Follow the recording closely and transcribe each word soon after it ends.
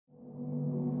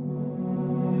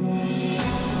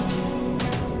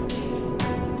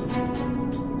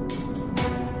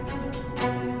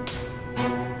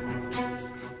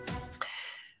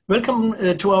Welcome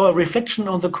to our reflection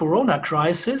on the Corona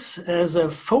crisis as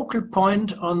a focal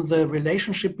point on the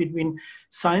relationship between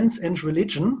science and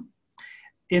religion.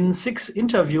 In 6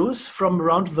 interviews from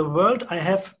around the world, I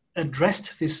have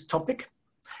addressed this topic.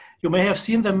 You may have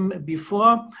seen them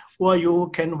before, or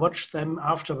you can watch them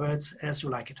afterwards as you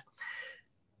like it.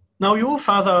 Now you,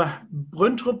 Father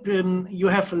Brüntrup, you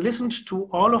have listened to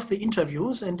all of the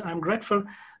interviews, and I'm grateful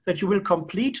that you will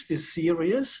complete this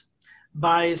series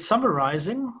by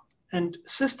summarizing and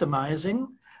systemizing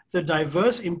the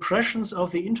diverse impressions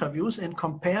of the interviews and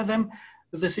compare them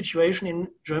with the situation in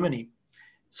Germany.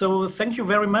 So thank you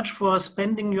very much for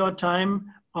spending your time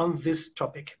on this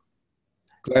topic.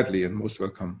 Gladly and most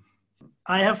welcome.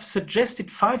 I have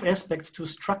suggested 5 aspects to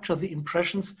structure the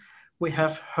impressions we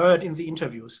have heard in the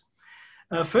interviews.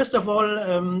 First of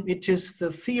all, it is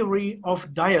the theory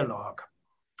of dialogue.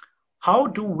 How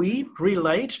do we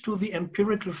relate to the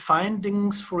empirical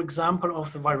findings, for example,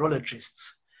 of the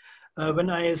virologists?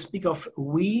 When I speak of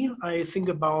we, I think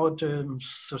about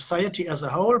society as a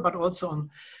whole, but also on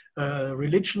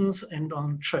religions and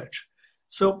on church.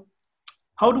 So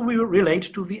how do we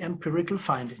relate to the empirical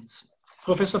findings?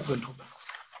 Professor Brüntrup.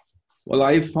 Well,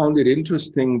 I found it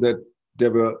interesting that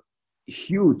there were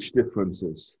huge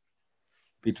differences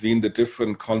between the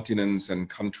different continents and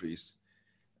countries.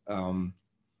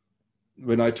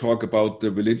 When I talk about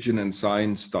the religion and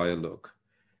science dialogue,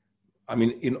 I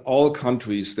mean, in all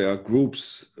countries, there are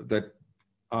groups that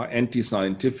are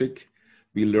anti-scientific.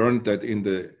 We learned that in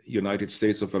the United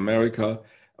States of America,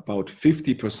 about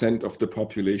 50% of the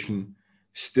population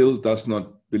still does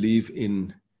not believe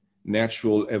in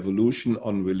natural evolution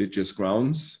on religious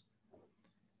grounds.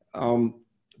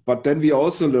 But then we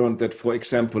also learned that, for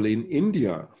example, in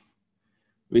India,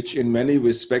 which in many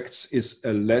respects is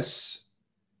a less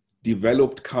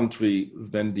developed country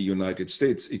than the United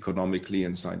States economically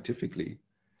and scientifically,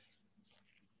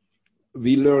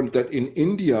 we learned that in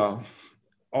India,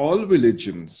 all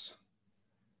religions,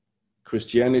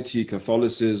 Christianity,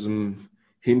 Catholicism,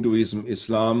 Hinduism,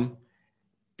 Islam,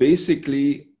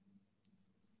 basically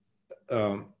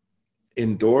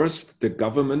endorsed the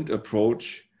government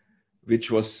approach which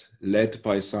was led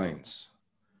by science.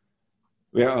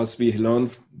 Whereas we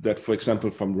learned that, for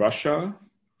example, from Russia,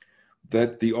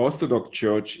 that the Orthodox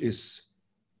Church is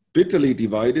bitterly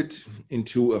divided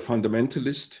into a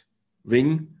fundamentalist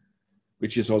wing,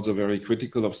 which is also very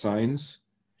critical of science,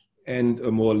 and a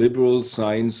more liberal,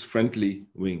 science-friendly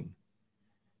wing.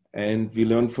 And we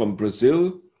learned from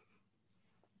Brazil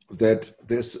that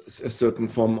there's a certain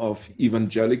form of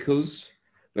evangelicals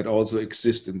that also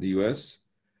exist in the US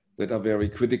that are very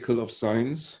critical of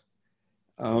science.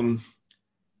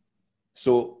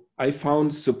 So I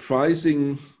found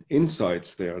surprising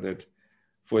insights there that,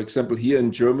 for example, here in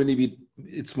Germany,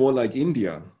 it's more like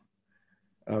India.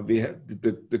 We have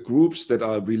the groups that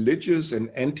are religious and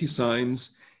anti-science,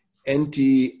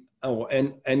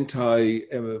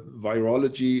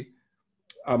 anti-virology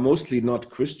are mostly not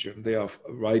Christian. They are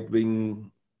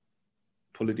right-wing,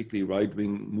 politically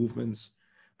right-wing movements,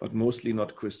 but mostly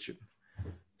not Christian.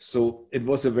 So it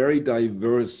was a very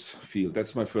diverse field.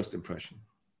 That's my first impression.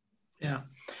 Yeah.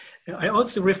 I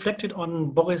also reflected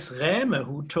on Boris Rähme,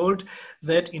 who told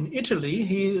that in Italy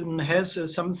he has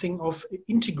something of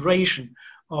integration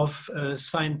of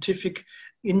scientific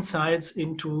insights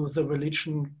into the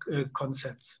religion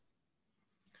concepts.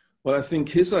 Well, I think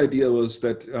his idea was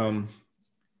that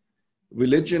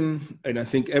religion, and I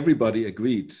think everybody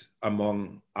agreed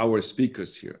among our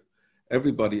speakers here,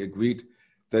 everybody agreed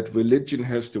that religion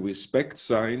has to respect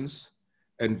science,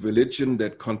 and religion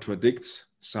that contradicts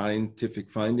scientific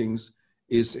findings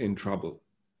is in trouble.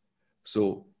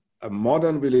 So a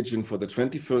modern religion for the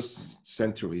 21st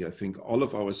century, I think all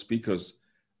of our speakers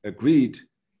agreed,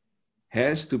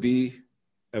 has to be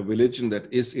a religion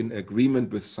that is in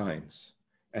agreement with science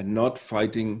and not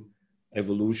fighting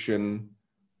evolution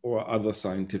or other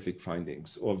scientific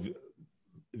findings or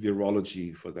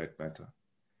virology for that matter.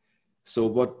 So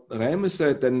what Rähme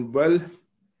said then, well,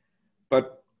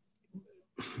 but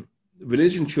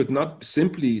religion should not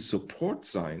simply support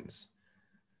science,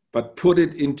 but put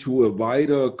it into a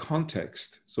wider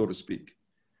context, so to speak.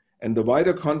 And the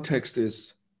wider context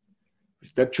is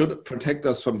that should protect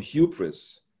us from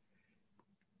hubris.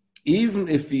 Even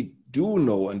if we do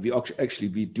know, and we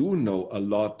do know a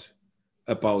lot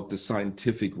about the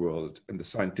scientific world and the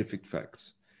scientific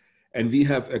facts, and we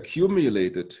have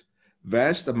accumulated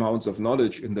vast amounts of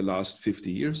knowledge in the last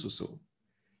 50 years or so,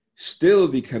 still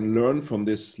we can learn from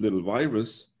this little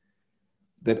virus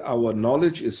that our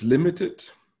knowledge is limited,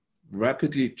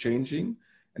 rapidly changing,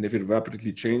 and if it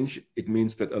rapidly changes, it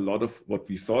means that a lot of what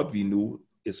we thought we knew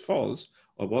is false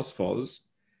or was false.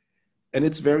 And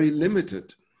it's very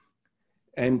limited.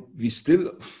 And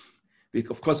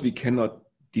of course, we cannot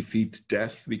defeat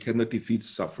death. We cannot defeat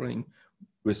suffering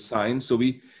with science. So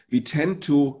we tend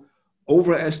to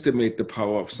overestimate the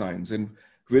power of science. And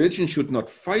religion should not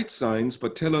fight science,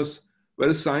 but tell us,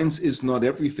 well, science is not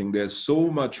everything. There's so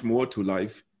much more to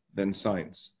life than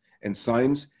science. And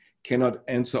science cannot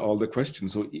answer all the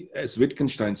questions. So as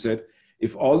Wittgenstein said,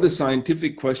 if all the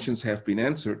scientific questions have been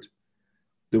answered,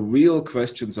 the real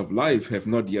questions of life have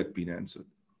not yet been answered.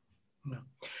 No.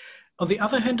 On the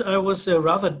other hand, I was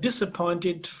rather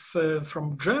disappointed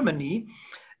from Germany,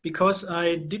 because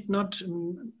I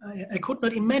could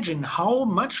not imagine how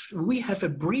much we have a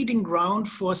breeding ground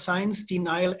for science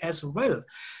denial as well.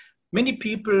 Many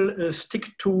people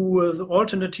stick to the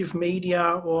alternative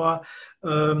media or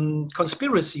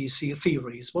conspiracy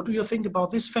theories. What do you think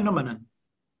about this phenomenon?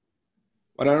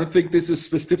 But I don't think this is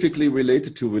specifically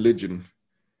related to religion.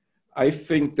 I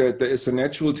think that there is a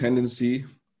natural tendency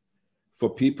for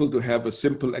people to have a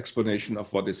simple explanation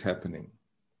of what is happening.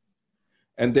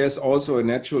 And there's also a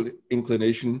natural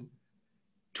inclination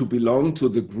to belong to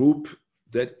the group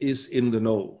that is in the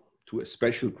know, to a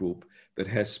special group that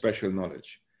has special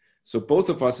knowledge. So both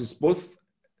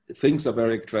things are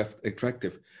very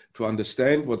attractive, to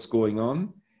understand what's going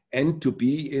on and to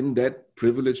be in that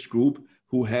privileged group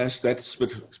who has that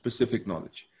specific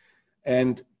knowledge.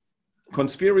 And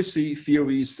conspiracy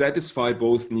theories satisfy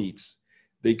both needs.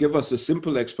 They give us a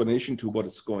simple explanation to what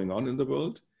is going on in the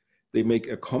world. They make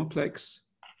a complex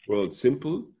world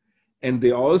simple. And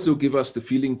they also give us the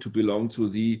feeling to belong to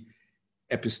the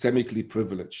epistemically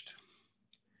privileged.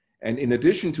 And in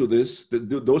addition to this,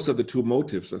 those are the two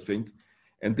motives, I think,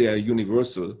 and they are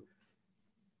universal.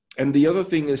 And the other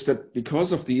thing is that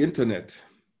because of the internet,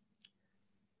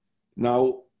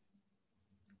 now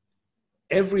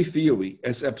every theory,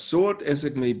 as absurd as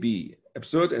it may be,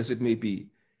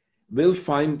 will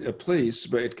find a place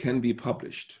where it can be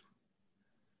published.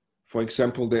 For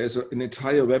example, there is an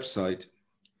entire website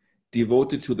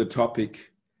devoted to the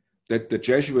topic that the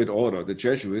Jesuit order, the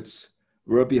Jesuits,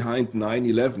 were behind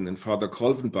 9/11, and Father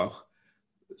Kolvenbach,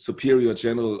 Superior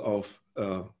General of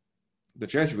the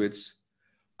Jesuits,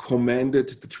 commanded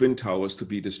the Twin Towers to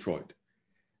be destroyed.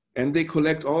 And they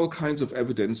collect all kinds of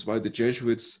evidence why the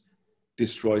Jesuits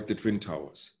destroyed the Twin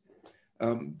Towers.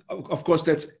 Of course,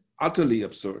 that's utterly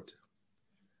absurd.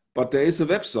 But there is a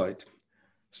website.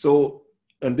 So,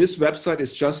 and this website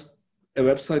is just a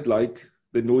website like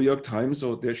the New York Times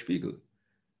or Der Spiegel.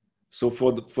 So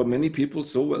for many people,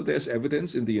 so well, there's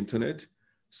evidence in the internet.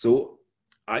 So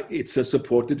it's a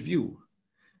supported view.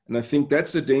 And I think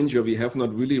that's a danger we have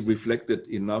not really reflected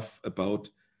enough about,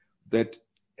 that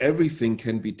everything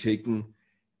can be taken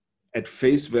at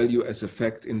face value as a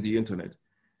fact in the internet.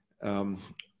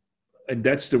 And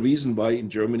that's the reason why in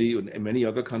Germany and in many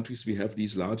other countries, we have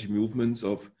these large movements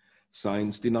of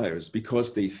science deniers,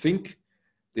 because they think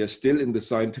they're still in the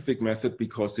scientific method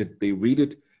because they read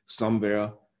it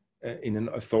somewhere in an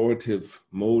authoritative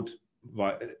mode,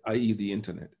 i.e. the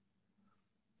internet.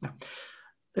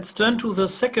 Let's turn to the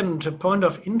second point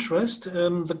of interest,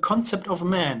 the concept of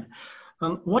man.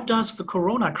 What does the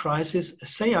Corona crisis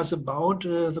say us about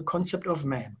the concept of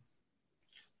man?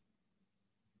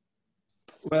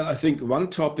 Well, I think one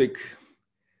topic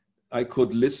I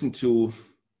could listen to,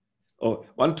 or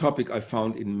one topic I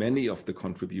found in many of the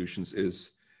contributions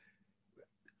is,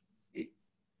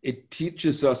 it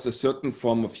teaches us a certain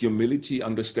form of humility,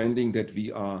 understanding that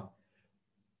we are,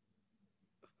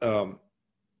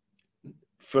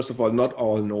 first of all, not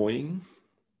all knowing.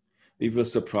 We were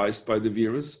surprised by the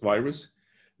virus.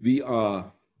 We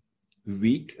are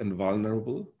weak and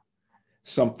vulnerable.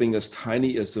 Something as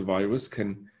tiny as a virus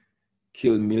can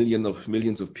kill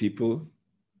millions of people.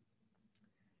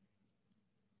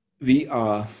 We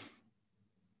are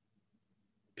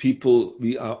people,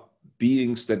 we are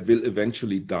beings that will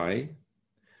eventually die.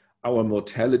 Our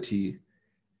mortality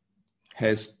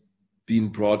has been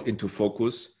brought into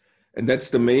focus. And that's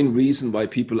the main reason why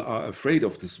people are afraid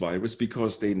of this virus,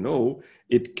 because they know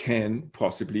it can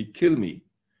possibly kill me.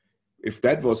 If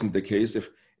that wasn't the case,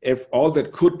 if all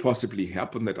that could possibly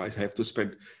happen, that I have to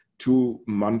spend 2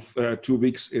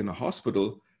 weeks in a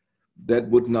hospital, that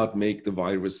would not make the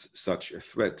virus such a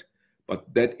threat.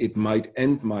 But that it might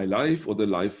end my life or the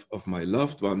life of my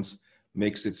loved ones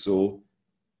makes it so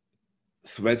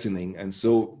threatening. And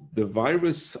so the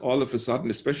virus, all of a sudden,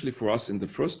 especially for us in the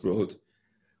first world,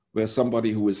 where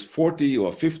somebody who is 40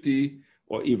 or 50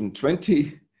 or even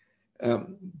 20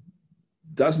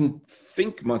 doesn't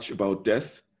think much about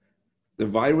death, the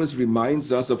virus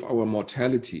reminds us of our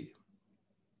mortality.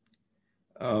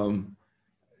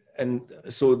 and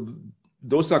so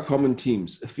those are common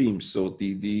themes. So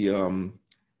the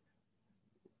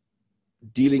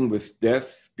dealing with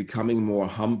death, becoming more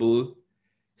humble,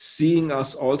 seeing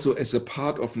us also as a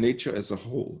part of nature as a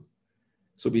whole.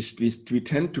 So we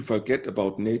tend to forget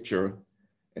about nature,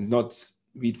 and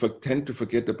we tend to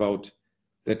forget about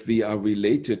that we are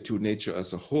related to nature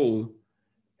as a whole,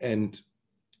 and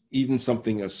even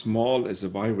something as small as a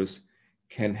virus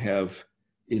can have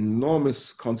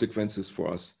enormous consequences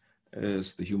for us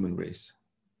as the human race.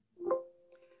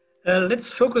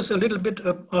 Let's focus a little bit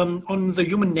on the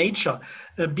human nature.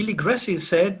 Billy Gressy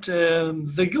said,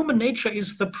 the human nature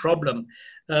is the problem.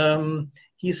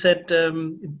 He said,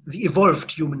 the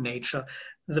evolved human nature.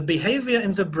 The behavior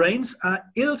in the brains are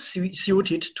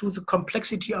ill-suited to the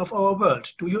complexity of our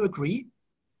world. Do you agree?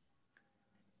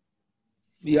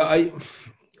 Yeah,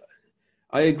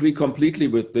 I agree completely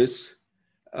with this,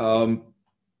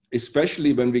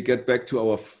 especially when we get back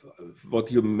to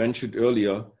what you mentioned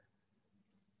earlier,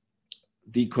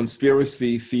 the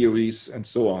conspiracy theories and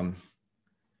so on.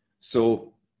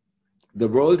 So the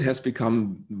world has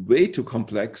become way too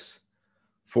complex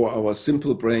for our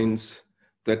simple brains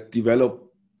that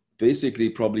develop basically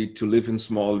probably to live in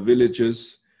small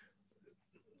villages,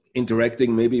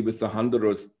 interacting maybe with 100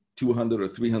 or 200 or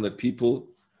 300 people.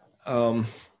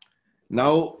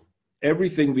 Now,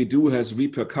 everything we do has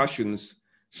repercussions.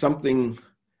 Something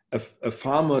a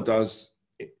farmer does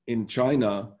in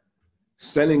China,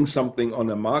 selling something on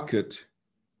a market,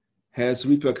 has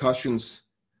repercussions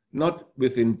not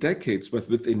within decades, but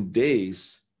within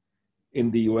days in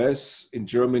the US, in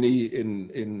Germany,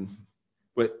 in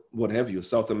what have you,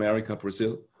 South America,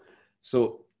 Brazil.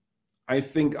 So I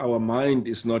think our mind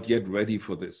is not yet ready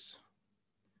for this.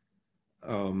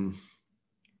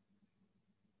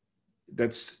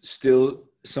 That's still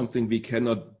something we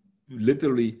cannot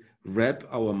literally wrap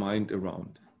our mind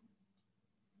around.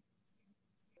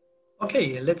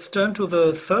 Okay, let's turn to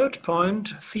the third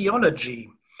point, theology.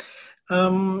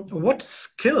 What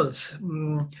skills,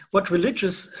 what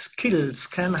religious skills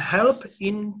can help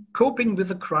in coping with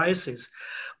the crisis?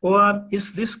 Or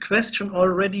is this question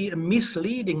already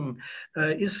misleading?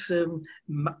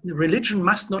 Religion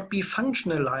must not be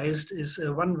functionalized, is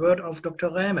one word of Dr.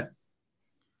 Rähme.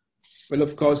 Well,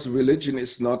 of course, religion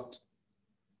is not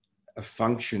a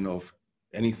function of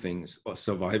anything, or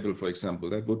survival, for example.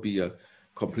 That would be a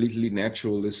completely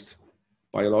naturalist,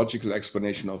 biological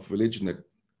explanation of religion, that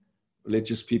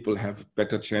religious people have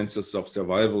better chances of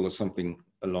survival or something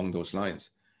along those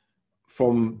lines.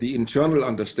 From the internal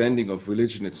understanding of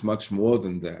religion, it's much more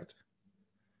than that.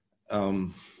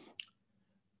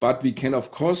 But we can,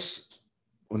 of course,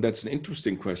 and that's an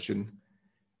interesting question,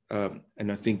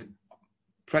 and I think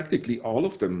practically all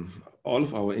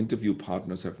of our interview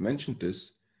partners have mentioned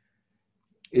this,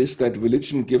 is that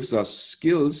religion gives us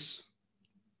skills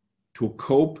to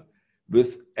cope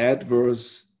with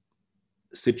adverse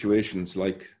situations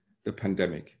like the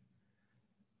pandemic.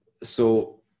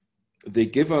 So they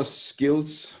give us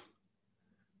skills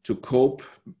to cope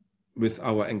with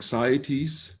our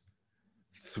anxieties,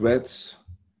 threats,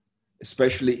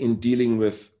 especially in dealing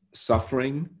with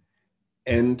suffering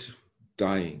and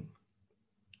dying.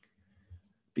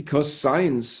 Because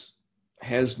science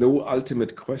has no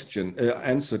ultimate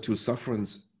answer to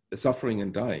suffering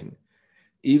and dying.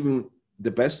 Even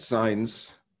the best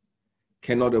science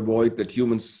cannot avoid that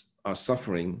humans are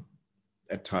suffering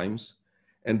at times,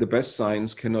 and the best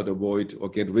science cannot avoid or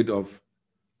get rid of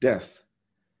death.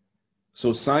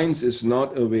 So science is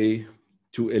not a way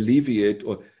to alleviate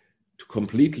or to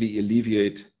completely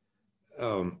alleviate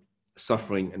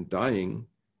suffering and dying.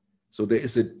 So there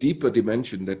is a deeper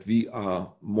dimension that we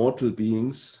are mortal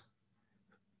beings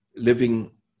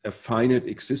living a finite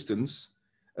existence,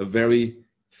 a very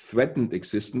threatened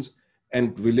existence,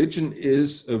 and religion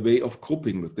is a way of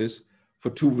coping with this for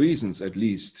two reasons at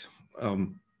least.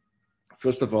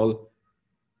 First of all,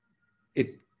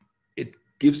 it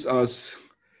gives us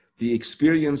the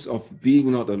experience of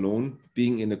being not alone,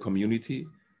 being in a community,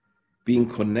 being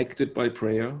connected by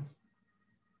prayer,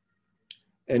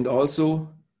 and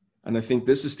also, and I think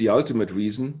this is the ultimate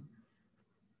reason,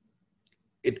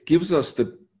 it gives us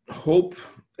the hope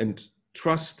and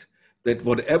trust that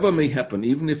whatever may happen,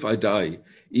 even if I die,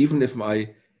 even if my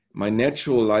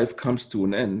natural life comes to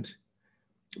an end,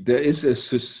 there is a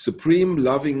supreme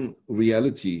loving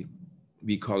reality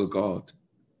we call God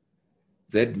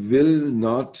that will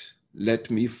not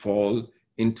let me fall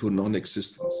into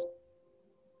non-existence.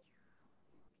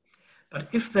 But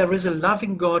if there is a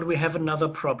loving God, we have another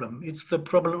problem. It's the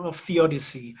problem of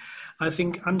theodicy. I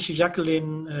think Antje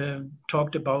Jacqueline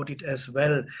talked about it as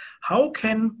well. How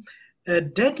can a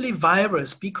deadly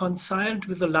virus be reconciled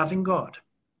with a loving God?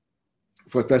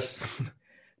 For that's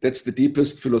the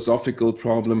deepest philosophical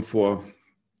problem for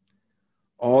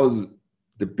all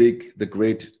the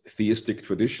great theistic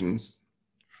traditions.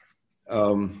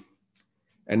 And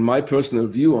my personal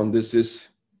view on this is,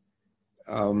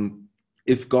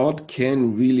 if God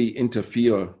can really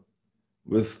interfere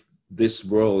with this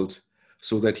world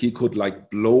so that he could like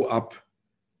blow up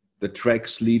the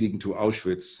tracks leading to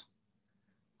Auschwitz,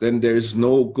 then there is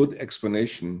no good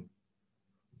explanation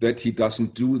that he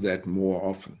doesn't do that more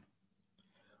often.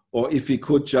 Or if he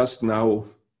could just now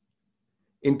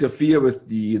interfere with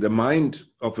the mind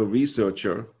of a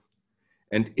researcher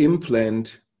and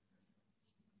implant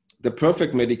the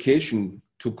perfect medication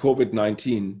to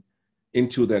COVID-19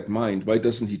 into that mind, why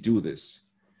doesn't he do this?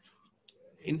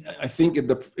 I think in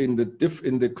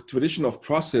the tradition of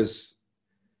process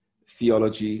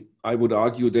theology, I would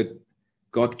argue that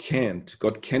God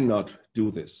cannot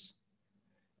do this.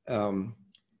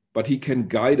 But he can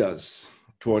guide us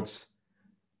towards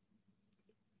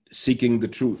seeking the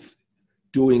truth,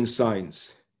 doing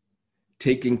science,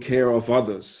 taking care of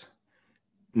others,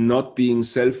 not being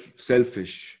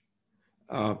selfish,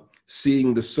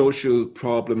 seeing the social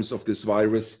problems of this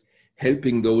virus,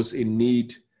 helping those in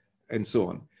need, and so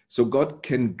on. So God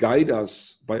can guide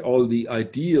us by all the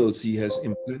ideals he has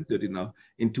implanted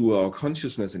into our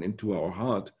consciousness and into our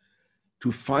heart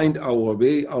to find our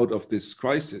way out of this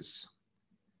crisis.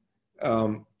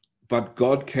 But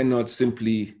God cannot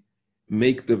simply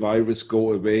make the virus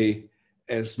go away,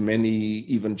 as many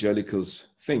evangelicals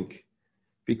think,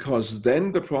 because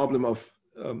then the problem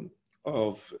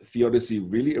of theodicy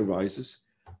really arises.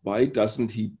 Why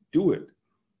doesn't he do it?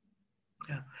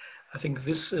 Yeah, I think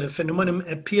this phenomenon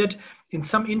appeared in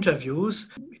some interviews.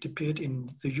 It appeared in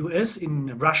the US,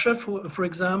 in Russia, for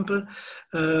example,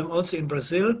 also in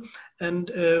Brazil.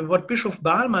 And what Bishop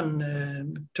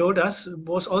Ballmann told us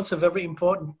was also very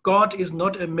important. God is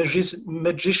not a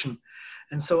magician.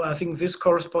 And so I think this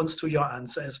corresponds to your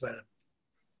answer as well.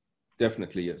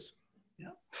 Definitely, yes.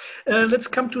 Let's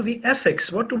come to the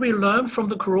ethics. What do we learn from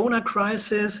the Corona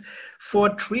crisis for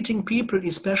treating people,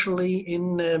 especially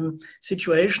in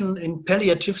in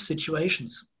palliative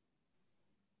situations?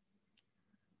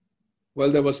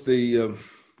 Well, there was the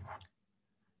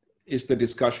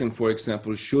discussion, for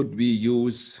example, should we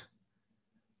use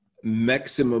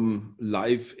maximum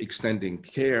life extending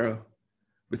care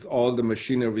with all the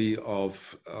machinery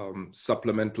of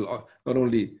supplemental, not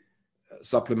only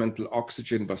supplemental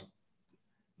oxygen, but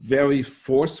very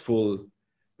forceful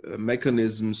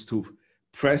mechanisms to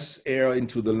press air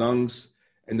into the lungs,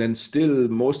 and then still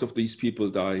most of these people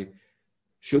die.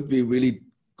 Should we really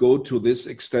go to this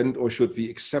extent, or should we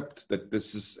accept that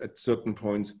this is at certain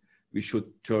points we should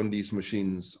turn these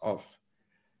machines off?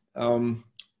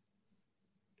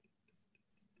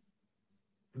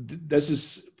 This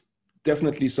is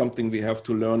definitely something we have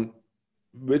to learn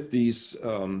with these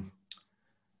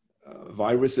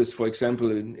viruses. For example,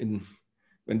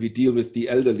 when we deal with the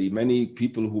elderly, many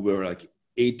people who were like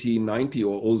 80, 90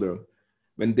 or older,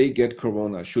 when they get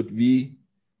corona, should we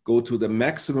go to the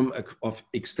maximum of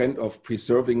extent of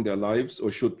preserving their lives,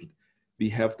 or should we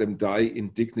have them die in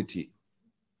dignity?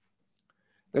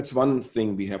 That's one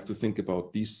thing we have to think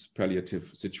about these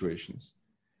palliative situations.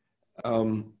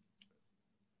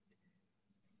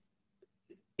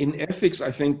 In ethics,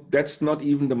 I think that's not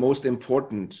even the most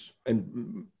important,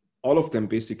 and all of them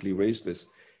basically raise this,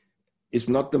 is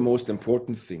not the most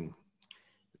important thing.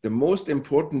 The most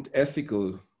important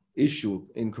ethical issue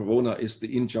in Corona is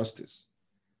the injustice.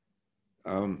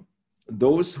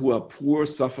 Those who are poor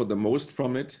suffer the most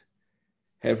from it,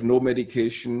 have no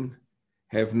medication,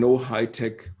 have no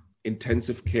high-tech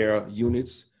intensive care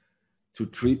units to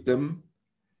treat them,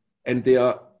 and they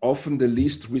are often the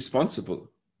least responsible.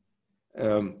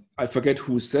 I forget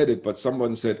who said it, but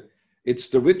someone said, it's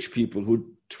the rich people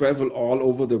who travel all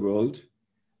over the world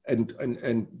and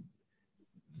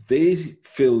they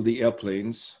fill the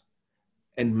airplanes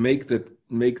and make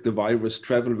the virus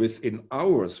travel within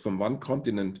hours from one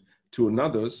continent to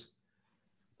another's.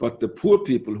 But the poor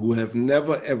people who have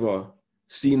never ever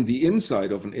seen the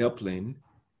inside of an airplane,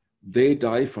 they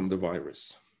die from the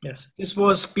virus. Yes, this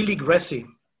was Billy Gressy.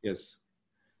 Yes,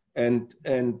 and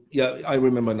yeah, I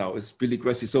remember now. It's Billy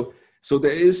Gressy. So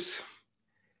there is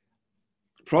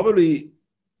probably,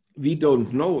 we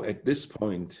don't know at this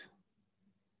point,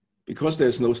 because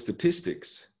there's no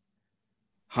statistics,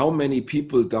 how many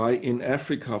people die in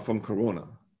Africa from Corona.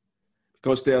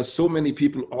 Because there are so many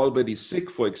people already sick,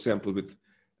 for example, with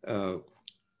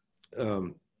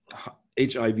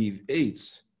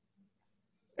HIV/AIDS,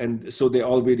 and so they're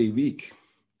already weak.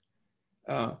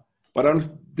 But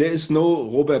there is no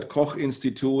Robert Koch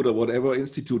Institute or whatever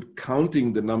institute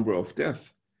counting the number of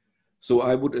deaths. So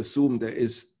I would assume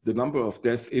the number of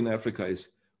deaths in Africa is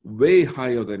way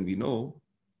higher than we know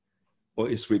or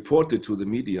is reported to the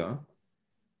media,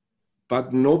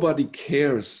 but nobody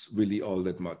cares really all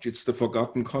that much. It's the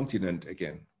forgotten continent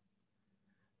again.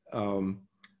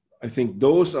 I think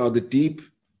those are the deep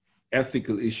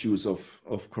ethical issues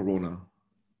of Corona.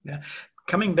 Yeah.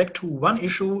 Coming back to one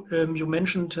issue, you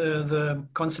mentioned the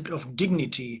concept of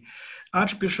dignity.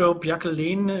 Archbishop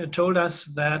Jacqueline told us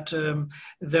that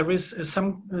there is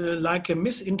some like a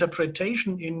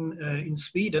misinterpretation in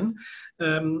Sweden.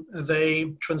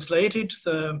 They translated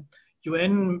the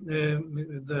UN,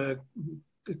 the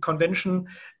convention,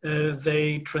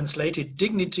 they translated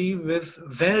dignity with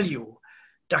value.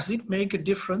 Does it make a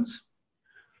difference?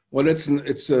 Well,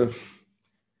 it's a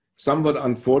somewhat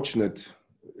unfortunate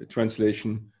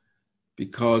translation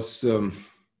because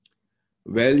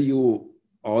value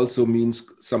also means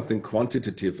something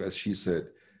quantitative, as she said,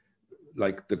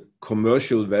 like the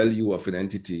commercial value of an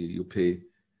entity. You pay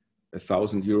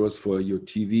 1,000 euros for your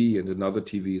TV and another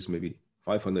TV is maybe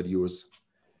 500 euros.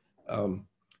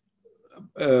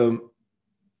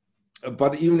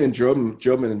 But even in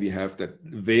German we have that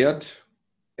Wert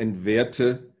and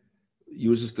Werte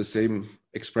uses the same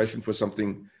expression for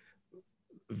something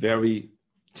very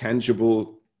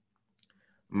tangible,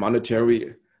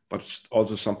 monetary, but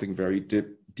also something very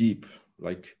deep,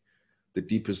 like the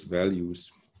deepest values.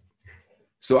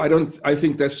 So I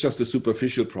think that's just a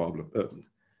superficial problem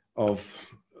of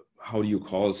how do you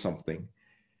call something.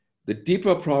 The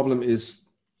deeper problem is,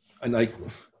 and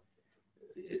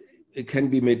it can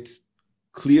be made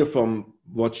clear from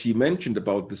what she mentioned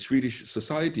about the Swedish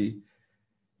society.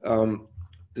 The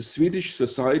Swedish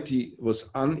society was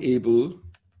unable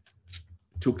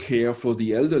to care for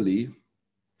the elderly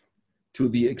to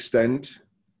the extent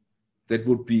that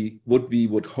we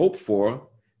would hope for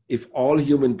if all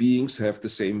human beings have the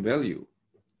same value.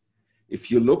 If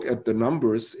you look at the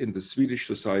numbers in the Swedish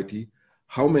society,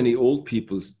 how many old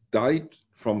people died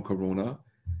from Corona,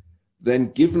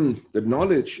 then given the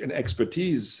knowledge and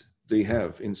expertise they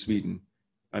have in Sweden,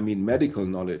 I mean medical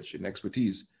knowledge and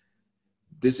expertise,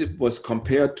 this was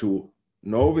compared to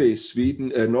Norway,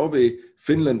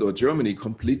 Finland, or Germany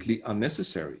completely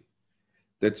unnecessary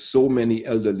that so many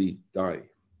elderly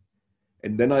die.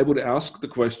 And then I would ask the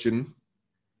question,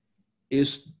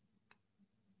 is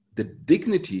the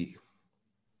dignity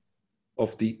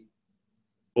of the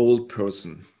old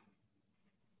person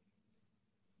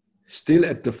still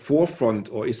at the forefront,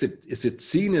 or is it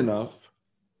seen enough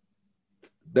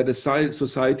that a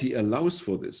society allows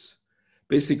for this?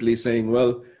 Basically saying,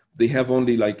 well, they have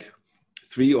only like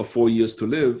 3 or 4 years to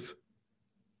live,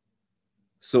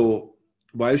 so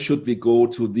why should we go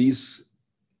to these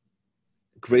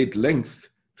great lengths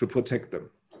to protect them?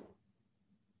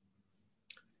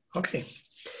 Okay.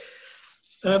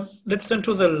 Let's turn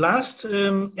to the last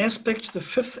aspect, the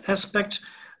fifth aspect,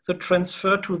 the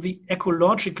transfer to the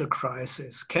ecological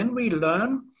crisis. Can we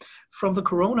learn from the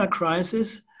Corona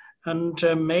crisis and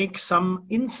make some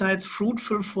insights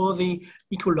fruitful for the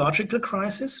ecological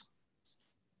crisis?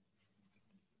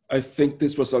 I think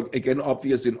this was again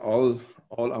obvious in all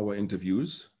our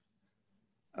interviews.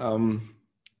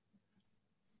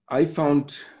 I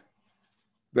found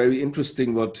very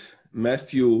interesting what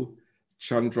Matthew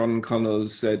Chandran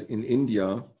said in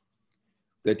India,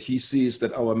 that he sees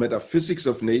that our metaphysics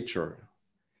of nature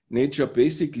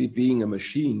basically being a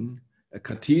machine, a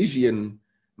Cartesian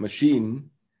machine,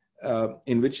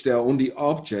 in which there are only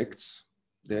objects,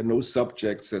 there are no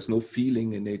subjects, there's no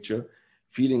feeling in nature.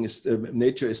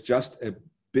 Nature is just a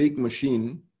big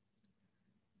machine,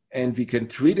 and we can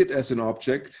treat it as an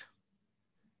object,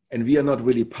 and we are not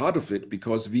really part of it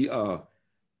because we are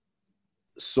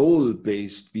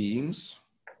soul-based beings,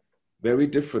 very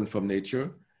different from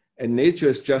nature, and nature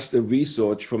is just a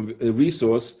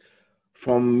resource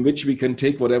from which we can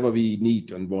take whatever we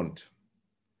need and want.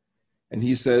 And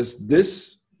he says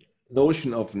this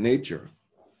notion of nature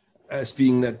as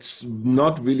being that's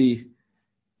not really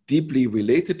deeply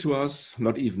related to us,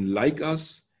 not even like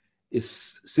us,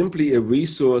 is simply a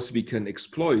resource we can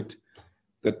exploit,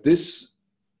 that this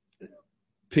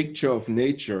picture of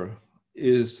nature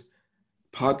is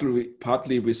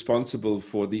partly responsible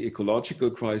for the ecological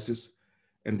crisis,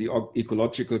 and the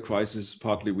ecological crisis is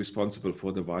partly responsible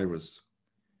for the virus.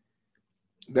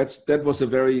 That was a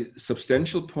very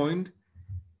substantial point,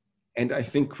 and I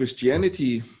think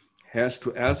Christianity has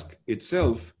to ask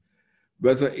itself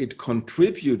whether it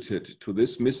contributed to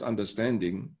this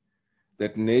misunderstanding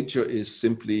that nature is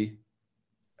simply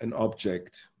an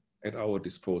object at our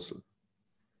disposal.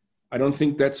 I don't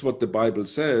think that's what the Bible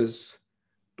says,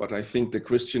 but I think the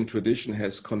Christian tradition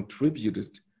has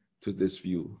contributed to this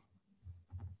view.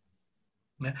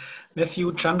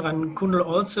 Matthew Chandran Kundal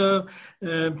also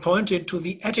pointed to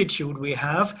the attitude we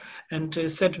have and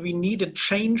said we need a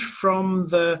change from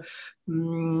the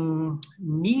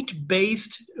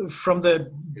need-based, from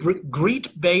the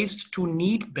greed-based to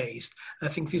need-based. I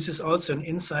think this is also an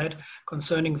insight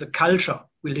concerning the culture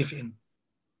we live in.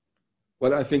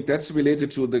 Well, I think that's related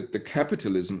to the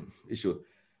capitalism issue.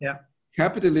 Yeah,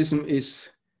 capitalism is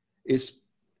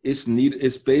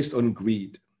based on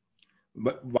greed.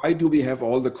 But why do we have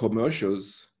all the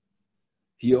commercials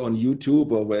here on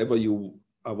YouTube or wherever you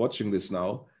are watching this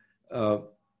now?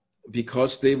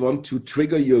 Because they want to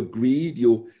trigger your greed.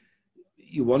 You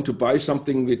want to buy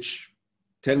something which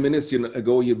 10 minutes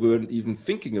ago you weren't even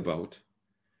thinking about.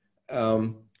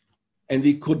 And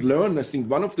we could learn, I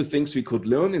think one of the things we could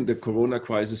learn in the Corona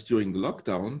crisis during the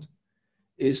lockdown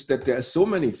is that there are so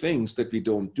many things that we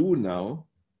don't do now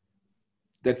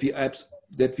that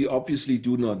we obviously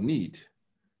do not need,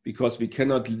 because we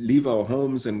cannot leave our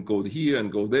homes and go here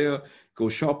and go there, go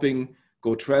shopping,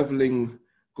 go traveling,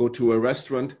 go to a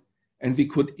restaurant. And we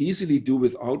could easily do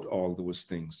without all those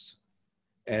things.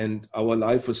 And our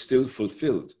life was still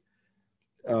fulfilled.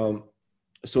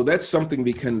 So that's something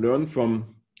we can learn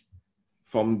from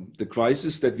the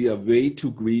crisis, that we are way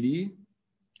too greedy.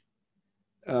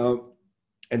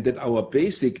 And that our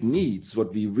basic needs,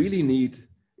 what we really need,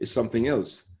 is something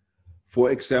else.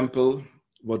 For example,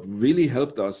 what really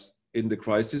helped us in the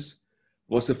crisis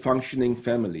was a functioning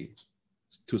family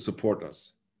to support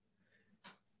us.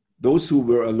 Those who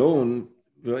were alone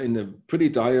were in a pretty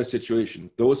dire situation.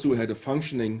 Those who had a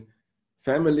functioning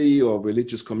family or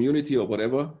religious community or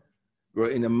whatever were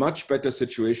in a much better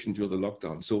situation during the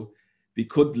lockdown. So we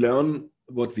could learn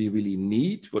what we really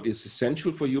need, what is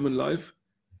essential for human life,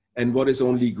 and what is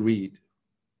only greed.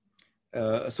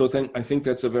 So I think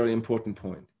that's a very important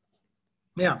point.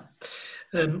 Yeah.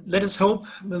 Let us hope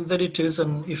that it is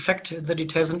an effect, that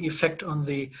it has an effect on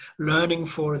the learning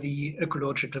for the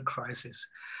ecological crisis.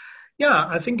 Yeah,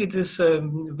 I think it is a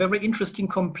very interesting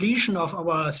completion of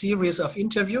our series of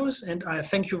interviews, and I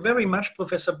thank you very much,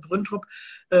 Professor Brüntrup,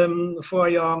 for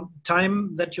your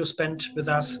time that you spent with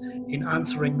us in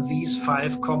answering these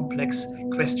 5 complex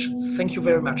questions. Thank you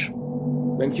very much.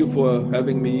 Thank you for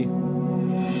having me.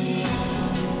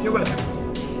 You're welcome.